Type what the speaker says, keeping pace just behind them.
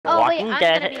Walking I'm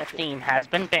Dead gonna be- theme has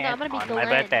been I'm banned gonna be on my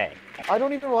Glenn. birthday. I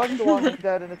don't even watch The Walking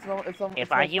Dead, and it's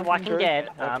If I hear Walking Dead,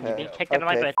 you've been kicked out of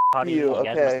my birthday party. you, You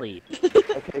guys must leave.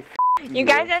 Okay, You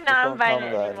guys are not Just don't tell me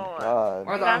invited that. anymore. God. I'm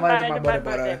Not not invited invited to to my my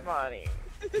birthday birthday party.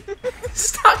 party.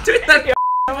 Stop doing that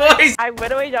voice! I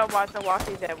literally don't watch The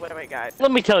Walking Dead. What do I got?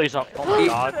 Let me tell you something. Oh my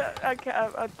god.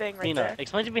 A thing right Nina, there.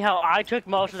 explain to me how I took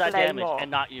most of that Slay damage more.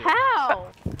 and not you. How?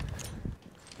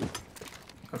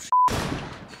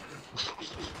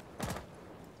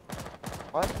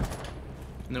 What?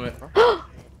 Knew it.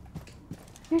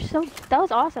 You're so. That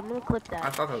was awesome. I'm gonna clip I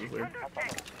that. thought that was weird.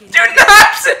 Dude,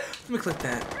 nuts! Let me click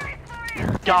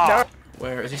that. Dog.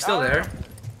 Where is he still there?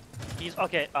 He's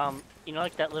okay. You know,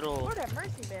 like that little. Lord have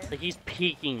mercy, man. Like he's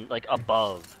peeking like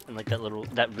above in like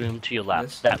that room to your left.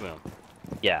 This? That room.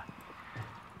 Yeah.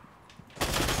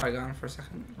 I got him for a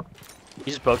second. You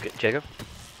just broke it, Jacob.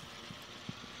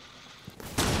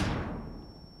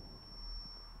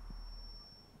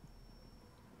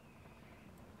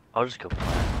 I'll just go.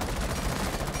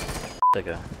 There you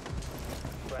go.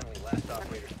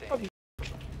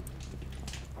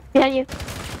 Behind you.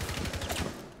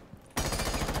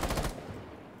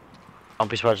 Don't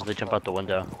be surprised if they jump out the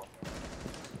window.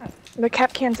 The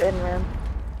cap can's in, man.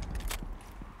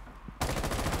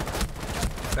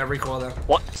 That recoil though.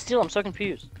 What? Still, I'm so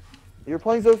confused. You were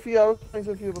playing Zofia. I was playing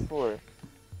Zofia before.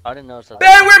 I didn't notice that.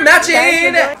 Ben, we're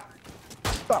matching!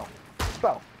 Bow,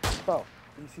 bow, bow.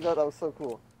 You see that? That was so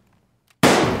cool.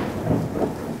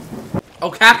 Oh,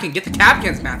 Capcan, get the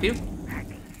Capcans, Matthew.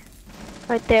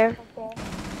 Right there. Woo!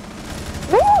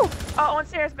 Oh, on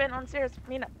stairs, Ben, on stairs.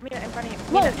 Mina in front of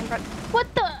you. Mina in front.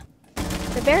 What the?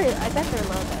 They're very. I bet they're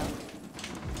low though.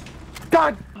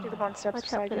 God! Do the bone steps Watch out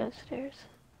beside for you. those stairs.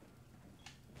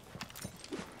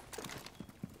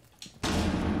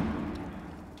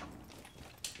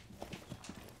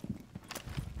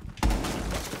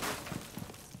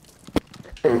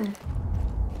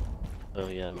 Oh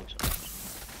yeah, that makes sense.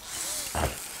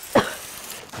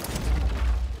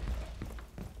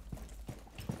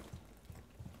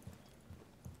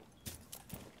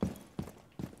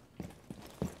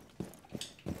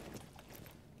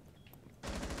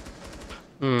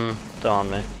 It's on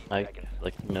me. Like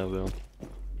no room.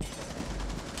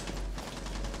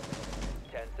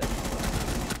 10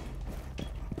 seconds.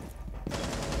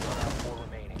 4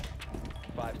 remaining.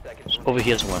 5 seconds. Over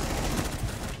here somewhere.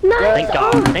 Nice. Thank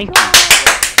God. Thank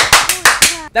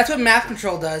you. That's what math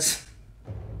control does.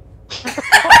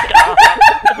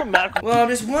 Well, I'm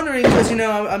just wondering, because, you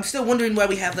know, I'm still wondering why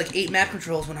we have, like, 8 map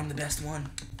controls when I'm the best one.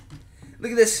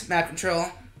 Look at this map control.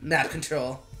 Map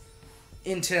control.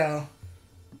 Intel.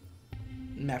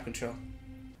 Map control.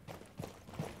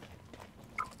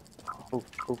 Oh,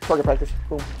 target practice.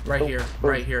 Boom. Right boom, here. boom.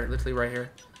 Right here. Literally right here.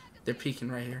 They're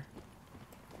peeking right here.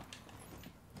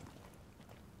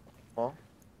 Well,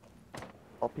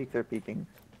 I'll peek. They're peeking.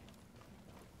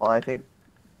 Well, I think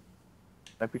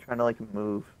might be trying to like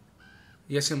move.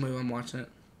 You guys can move. I'm watching it.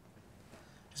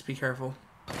 Just be careful.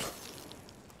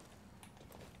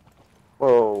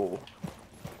 Whoa.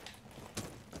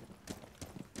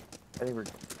 I think we're.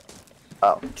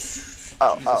 Oh.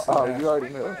 Oh, you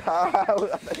already moved. I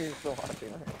thought you were still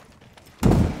watching.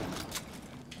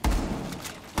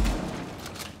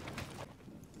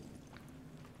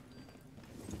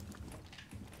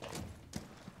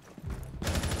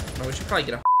 Oh, we should probably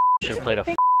get a. Should have played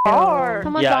a. Hard.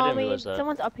 Someone's Yeah, I on didn't me. realize that.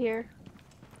 Someone's up here.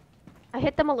 I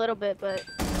hit them a little bit, but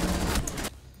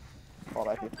Oh,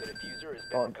 thank you. The diffuser has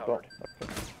been Oh, recovered.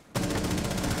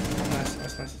 Nice,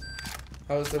 nice, nice.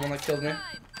 That was the one that killed me.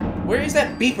 Where is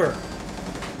that beeper?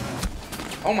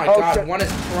 Oh my god, shit. one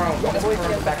is prone. One is prone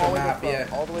at the back of the map, yeah.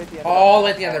 All the way at the end. All the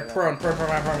way at the end, they're prone. Prone.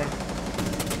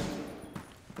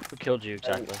 Who killed you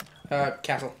exactly?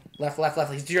 Castle. Left.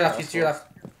 He's to your left, he's to your left.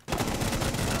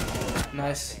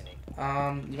 Nice. You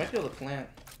might be able to plant.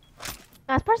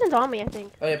 this person's on me. I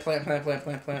think. Oh yeah, plant. Remember,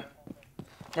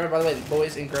 by the way, the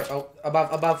boys in oh,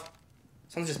 above.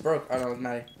 Someone just broke. Oh no, it was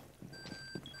Maddie.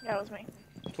 Yeah, it was me.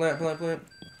 Plant.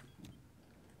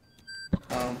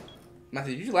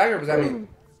 Matthew, did you lag or was that me?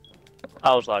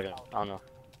 I was lagging. I don't know.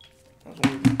 That was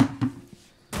weird.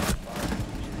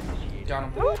 Got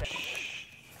him.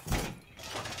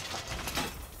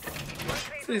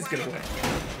 Please get away.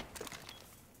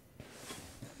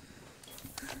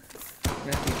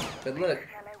 Matthew, good luck.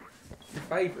 Your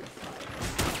favorite.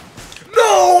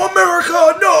 No,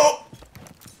 America, no!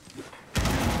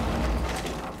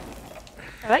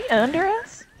 Are they under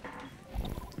us?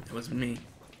 It was me.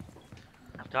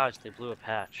 Guys, they blew a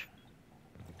patch.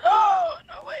 Oh,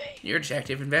 no way. You're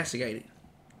detective investigating.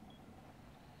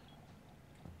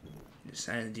 You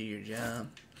decided to do your job.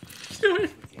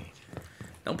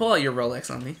 Don't pull out your Rolex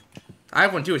on me. I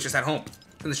have one too. It's just at home.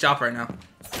 It's in the shop right now.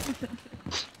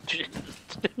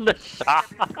 In the shop.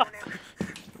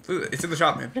 It's in the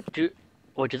shop, man. Do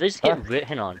they just get rid?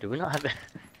 Hang on. Do we not have it?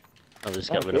 Oh, they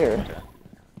just got rid of it. Okay.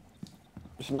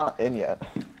 It's not in yet.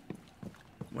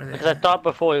 Where are they Because I at? thought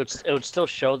before it would still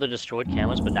show the destroyed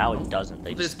cameras, but now it doesn't.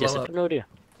 They just blow up. disappear. No idea.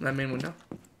 That main window.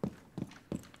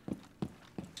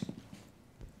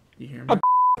 You hear me?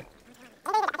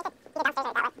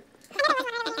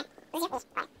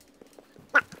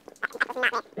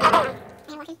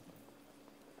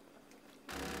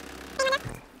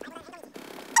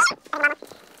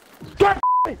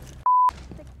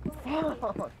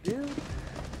 Oh, dude.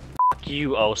 Fuck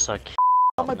you, Osa.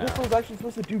 Oh, my pistol is actually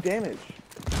supposed to do damage.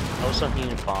 Osa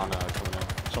and Fauna are coming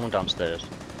in. Someone downstairs.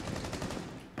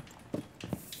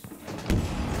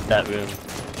 That room.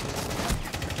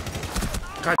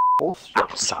 Whole stretch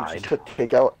Outside. to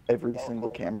take out every single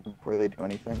camera before they do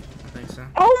anything. I think so.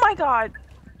 Oh my god!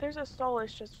 There's a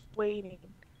Solus just waiting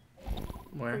for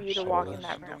Where? you to walk in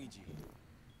that room.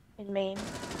 In Maine.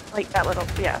 Like that little,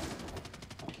 yeah.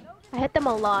 I hit them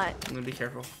a lot. I'm gonna be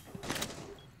careful.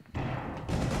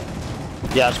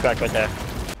 Yeah, it's cracked right there.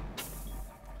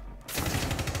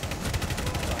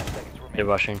 They're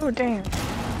rushing. Oh damn.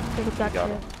 They got Got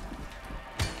you. it.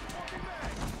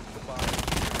 The bomb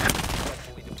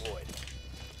successfully deployed.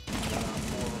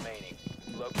 4 remaining.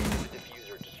 Locate the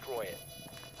diffuser. Destroy it.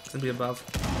 It's gonna be above.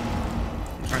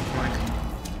 I'm trying to flank.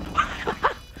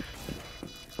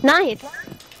 Nice.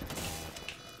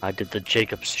 I did the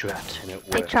Jacob strat and it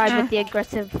I worked. tried with the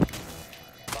aggressive.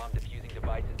 Bomb defusing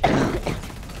devices.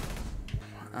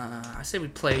 I say we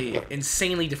play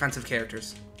insanely defensive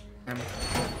characters.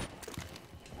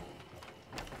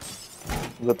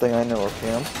 Good thing I know a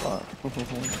cam spot.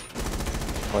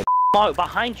 Oh,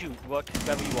 behind you, Rook,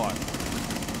 wherever you are.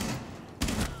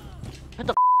 Hit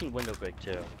the f***ing window break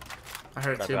too. I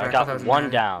heard it too. Whatever, But I I thought that got was one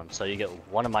Maddie. down, so you get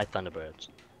one of my Thunderbirds.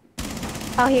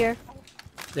 Out here.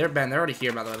 They're already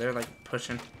here, by the way. They're like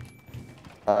pushing.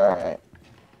 Alright.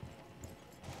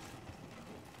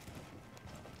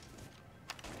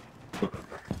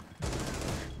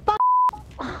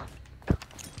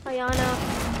 Ayana.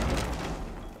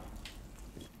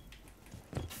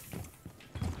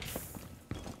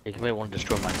 You may want to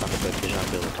destroy my Thunderbird because you're not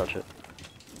going to be able to touch it.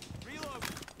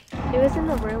 It was in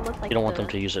the room with like. You don't want them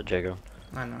to use it, Jacob.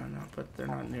 I know, but they're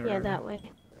not near. Yeah, that way.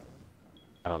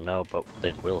 I don't know, but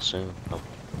they will soon. Oh.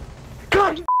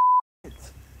 God!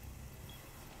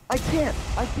 I can't!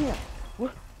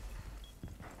 What?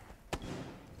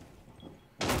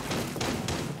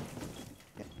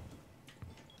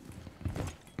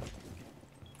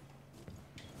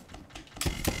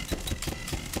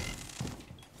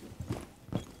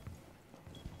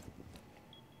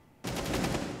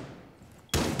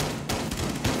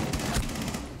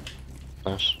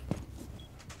 Nice.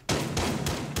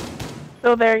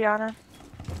 Still there, Yana.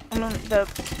 I'm on the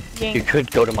game. You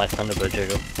could go to my Thunderbird,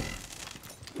 Jacob.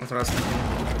 That's what I was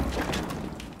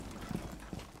thinking.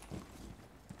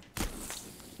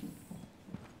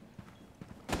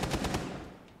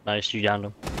 Nice, you downed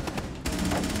him.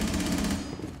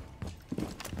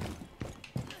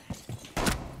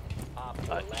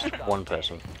 Just one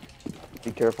person.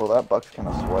 Be careful, that buck's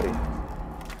kinda sweaty.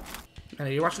 Man,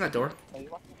 are you watching that door?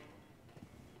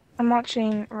 I'm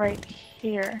watching right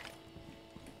here.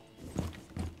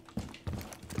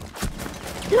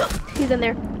 He's in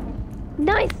there.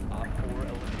 Nice.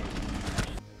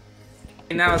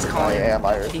 And now it's I calling. am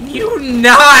Irish. Can you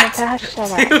not Gosh,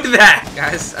 shut up. do that,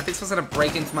 guys? I think someone's gonna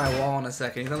break into my wall in a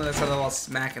second. He's on the other side of the wall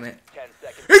smacking it. 10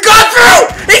 seconds. He got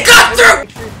through! He got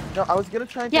through! No, I was gonna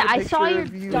try and Yeah, take a I picture saw your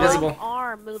of you. dog Invisible.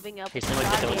 arm moving up. Hey, somebody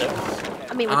get them goddamn-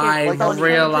 I mean, with I your Like, I was trying to take a picture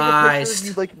realized. of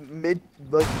you, like mid,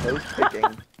 like nose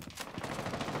picking.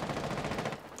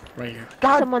 Right here.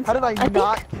 God, Someone's- how did I think-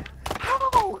 not?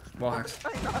 How? Wall hacks.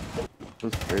 It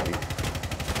was crazy.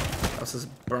 This is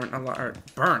burnt a lot. Or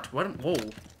burnt? What? Whoa.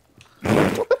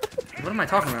 What am I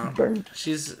talking about? Burnt.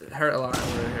 She's hurt a lot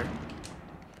over here.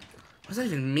 What does that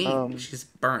even mean? She's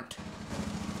burnt.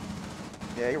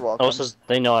 Yeah, you're welcome. Also,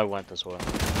 they know I went this way.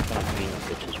 I'm being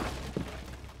bitches.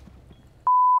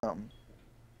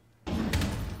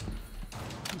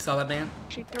 You saw that, man?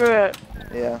 She threw a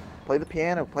Yeah, play the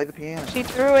piano. Play the piano. She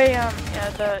threw a yeah,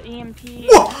 the EMP.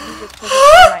 Whoa! And he just put his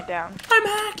thermite down. I'm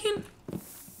hacking.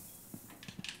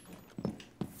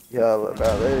 Yeah, but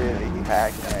bro, they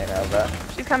hacking right now, bro.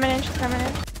 She's coming in. She's coming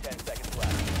in. 10 seconds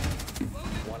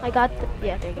left. I got the.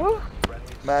 Yeah, there you go.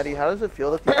 Maddie, how does it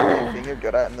feel that the only thing you're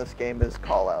good at in this game is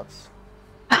callouts?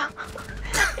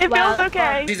 It Well, feels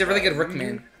okay. He's a really good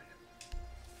Rickman.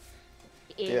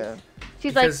 He is. Yeah.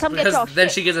 She's like, come get your then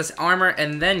shit. she gives us armor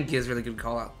and then gives really good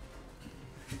call out.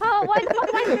 Oh, why the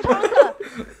fuck am I Chonga?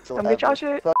 So Come get y'all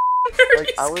shit. Like,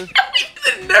 I was...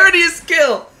 The nerdiest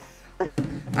kill!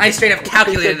 I straight up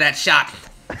calculated that shot.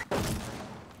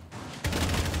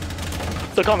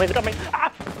 They're coming, they're coming.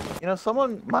 Ah! You know,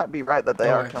 someone might be right that they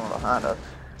are coming behind us.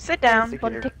 Sit down.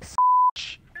 Secure.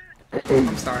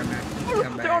 I'm sorry, man. Come They're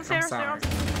on back. I'm stairs, they're sorry. on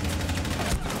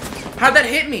How'd that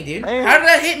hit me, dude? Man. How did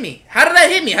that hit me? How did that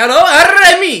hit me? Hello? How did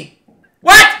that hit me?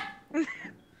 What?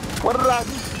 What did I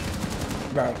do?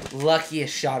 Bro,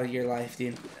 luckiest shot of your life,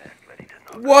 dude.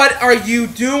 What are you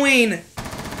doing?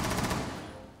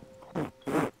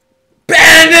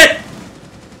 Ben!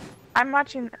 I'm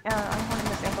watching, I'm holding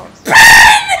this impulse.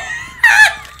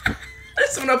 There's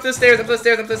someone up the stairs, up the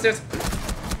stairs, up the stairs.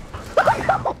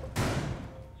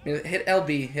 Hit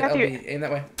LB, hit Matthew. LB, aim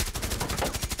that way.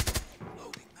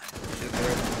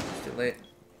 It's too late.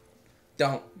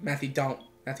 Don't, Matthew, don't.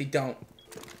 Matthew, don't.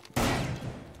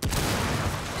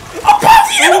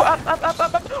 Ooh, up.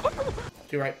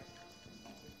 To your right.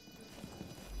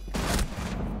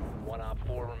 1 op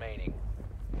 4 remaining.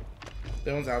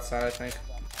 That one's outside, I think.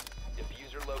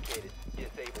 Diffuser located.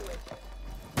 Disable it.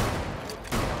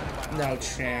 No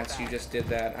chance you just did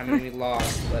that. I mean, we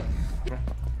lost, but...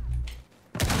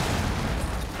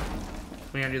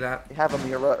 We gonna do that. You have a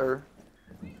mirror.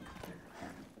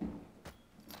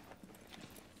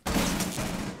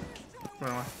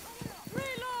 Run away.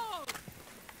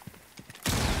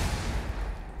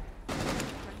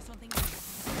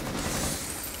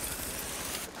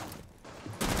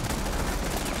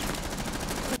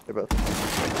 They're both.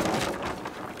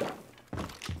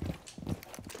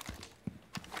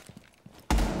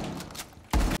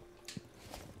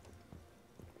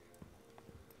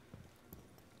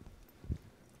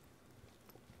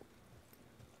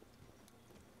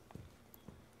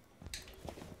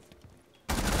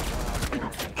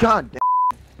 God damn.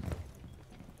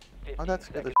 Oh, that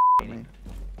scared the shit out of me.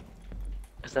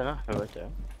 Is that not her right there?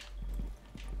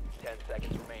 10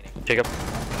 seconds remaining. Jacob.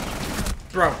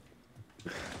 Bro.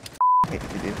 Hate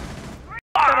you, dude.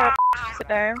 Sit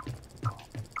down.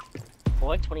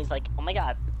 Orcs when he's like, oh my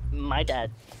god, my dad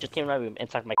just came in my room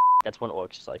and sucked my. That's when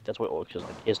Orcs is like. That's what Orcs is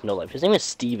like. He has no life. His name is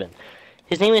Steven.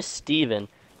 His name is Steven.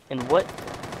 And what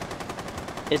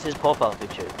is his profile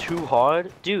picture? Too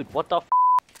hard, dude. What the?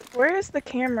 Where is the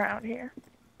camera out here?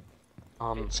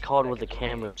 It's called with the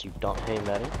cameras. You don't. Hey,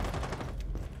 Maddie.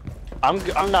 I'm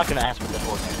not gonna ask what the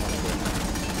Orcs.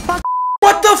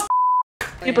 What the f?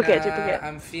 Duplicate, duplicate.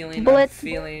 I'm feeling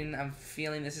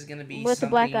this is gonna be Blitz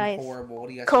something black eyes. horrible. What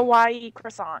do you guys Kawaii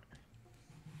croissant.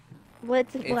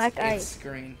 What's think? black It's ice?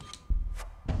 green.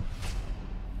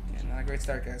 Yeah, not a great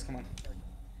start, guys. Come on.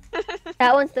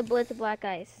 That one's the Blitz black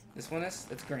ice. This one is?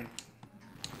 It's green.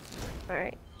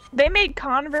 Alright. They made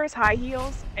Converse high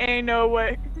heels. Ain't no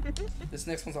way. This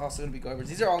next one's also gonna be garbage.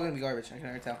 These are all gonna be garbage. I can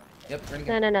already tell. Yep, we're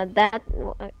gonna No, that.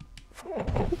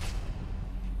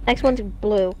 Next one's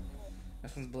blue.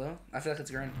 This one's blue. I feel like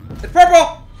it's green. It's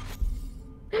purple!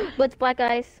 Blitz black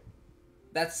ice.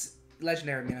 That's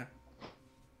legendary, Mina.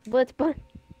 Blitz black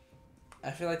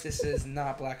I feel like this is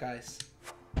not black ice.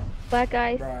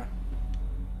 ice. Bruh.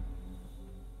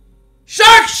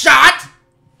 Shark shot!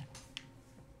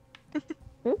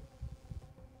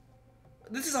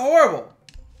 This is horrible.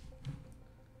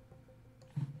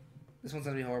 This one's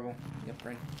gonna be horrible. Yep,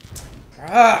 green.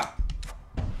 Ah!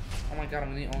 Oh my god, I'm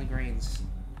gonna eat only greens.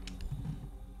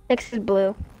 Next is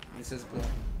blue. This is blue.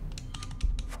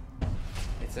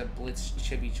 It's a Blitz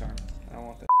Chibi Charm. I don't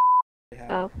want that.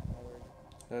 Oh.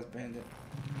 That was Bandit.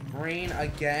 Green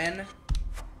again?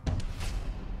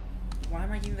 Why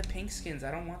am I getting the pink skins?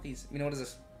 I don't want these. You know what is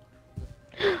this?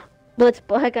 Blitz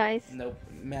black ice. Nope.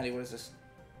 Maddie, what is this?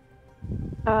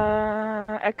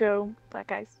 Echo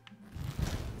black eyes.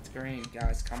 It's green,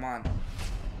 guys. Come on.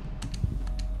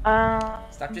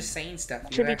 Stop just saying stuff. You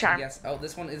Chibi actually Charm. guess. Oh,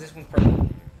 this one's purple.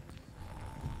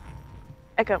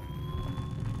 Echo.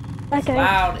 Black It's ice.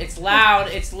 loud. It's loud.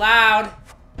 It's loud.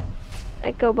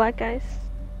 Echo black ice.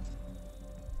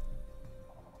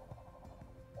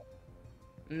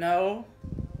 No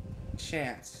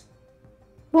chance.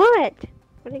 What?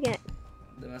 What did I get?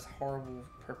 The most horrible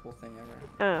purple thing ever.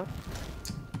 Oh.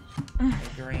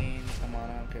 The green. Come on,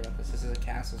 I don't care about this. This is a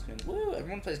castle skin. Woo!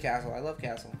 Everyone plays castle. I love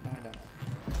castle. No, I don't.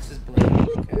 This is blue.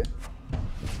 Okay.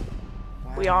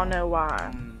 Wow. We all know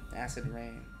why. Acid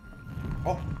rain.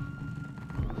 Oh.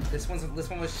 This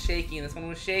one was shaking. This one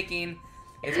was shaking.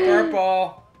 It's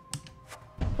purple.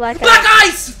 Black Black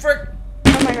ice. ice for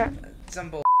Oh my god. some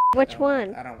bull. Which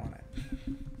one? I don't want it.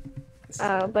 This is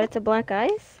Oh, but it's a black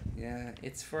ice? Yeah,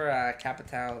 it's for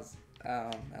Capitals.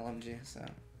 LMG. So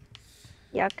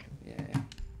Yuck. yeah.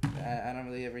 I don't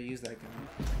really ever use that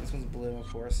gun. This one's blue, of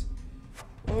course.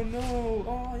 Oh no!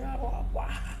 Oh yeah!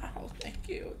 Wow! Thank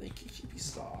you, Chippy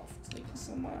Soft. Thank you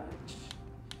so much.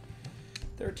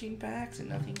 13 packs and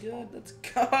nothing good. Let's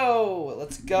go!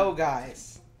 Let's go,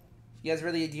 guys. You guys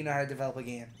really do know how to develop a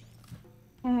game.